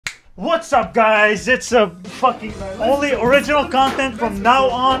What's up, guys? It's a fucking only original content from now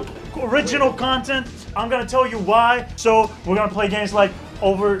on. Original content. I'm gonna tell you why. So we're gonna play games like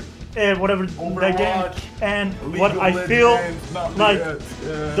whatever that game, and what I feel like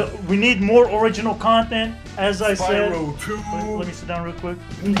we need more original content. As I said, let me sit down real quick.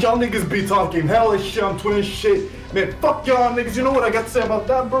 Y'all niggas be talking hella shit on Twitter shit. Man, fuck y'all niggas. You know what I got to say about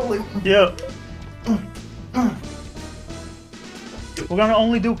that, bro? Like, yeah. We're gonna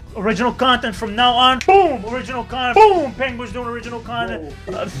only do original content from now on. Boom! Original content. Boom! PengBoys doing original content.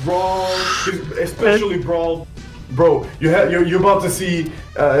 Brawl, especially Brawl. Bro, you're about to see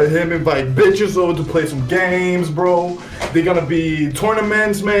him invite bitches over to play some games, bro. They're gonna be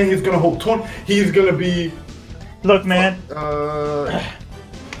tournaments, man. He's gonna hold he's gonna be. Look, man.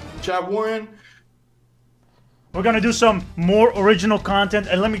 Chad Warren. We're gonna do some more original content,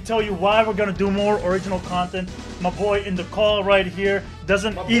 and let me tell you why we're gonna do more original content. My boy in the call right here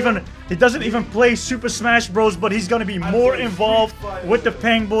doesn't even play Super Smash Bros, but he's gonna be more involved with the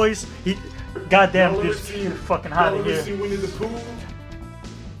PengBoys. Goddamn, dude, you're fucking hot in here.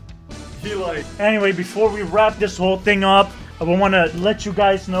 Anyway, before we wrap this whole thing up, I want to let you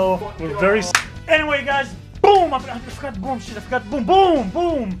guys know we're very. Anyway, guys, boom! I forgot boom. Shit, I forgot boom, boom,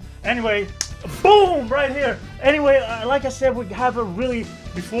 boom. Anyway. Boom! Right here. Anyway, like I said, we have a really,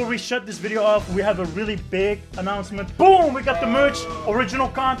 before we shut this video off, we have a really big announcement. Boom! We got the merch, original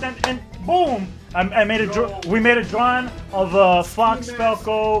content, and boom! We made a drawing of Fox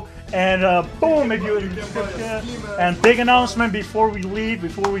Falco, and boom! If you and big announcement before we leave,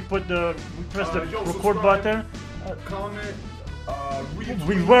 before we press the record button.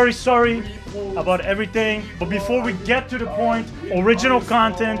 We're very sorry about everything, but before we get to the point, original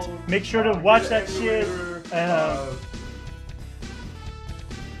content, make sure to watch that shit.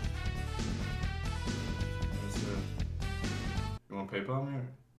 You want PayPal me?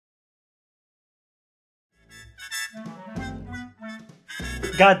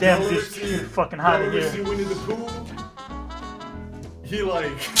 Goddamn, dude, you're fucking hot in here. He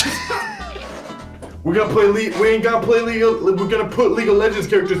like. We're gonna play we ain't gonna play League. We're gonna put League of Legends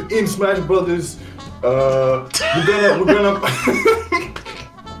characters in Smash Brothers. We're gonna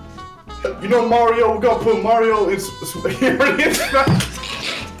you know Mario. We're gonna put Mario in Smash.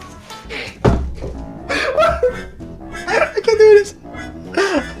 I can't do this.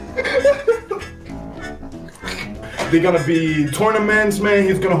 They're gonna be tournaments, man.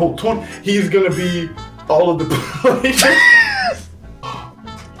 He's gonna hold he's gonna be all of the players.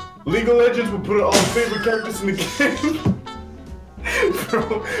 League of Legends will put all the favorite characters in the game.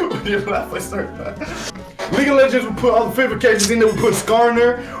 Bro, when you laugh, I start laughing. League of Legends will put all the favorite characters in there. We'll put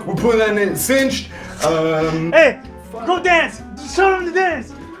Skarner, we'll put that in Cinched. Hey, go dance! Show them to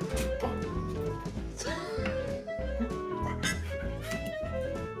dance!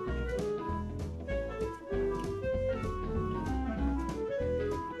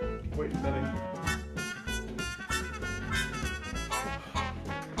 Wait, that ain't.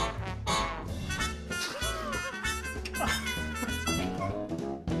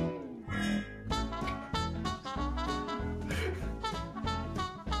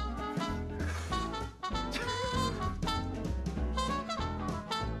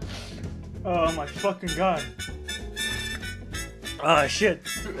 Oh my fucking god. Ah, shit.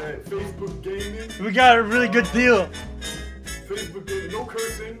 Facebook gaming. We got a really good deal. Facebook gaming, no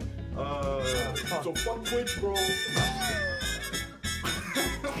cursing. So fuck Twitch, bro.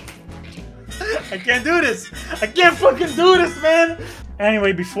 I can't do this. I can't fucking do this, man.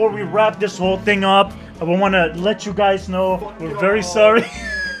 Anyway, before we wrap this whole thing up, I want to let you guys know we're very sorry.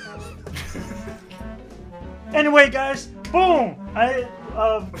 Anyway, guys, boom! I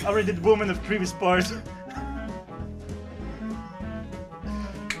already did boom in the previous part.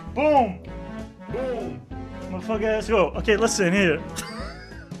 Boom! Boom! Motherfucker, let's go. Okay, listen here.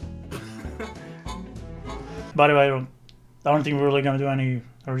 By the way, I don't think we're really gonna do any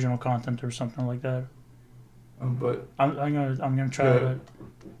original content or something like that. But I'm gonna try it.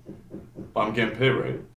 I'm getting paid, right?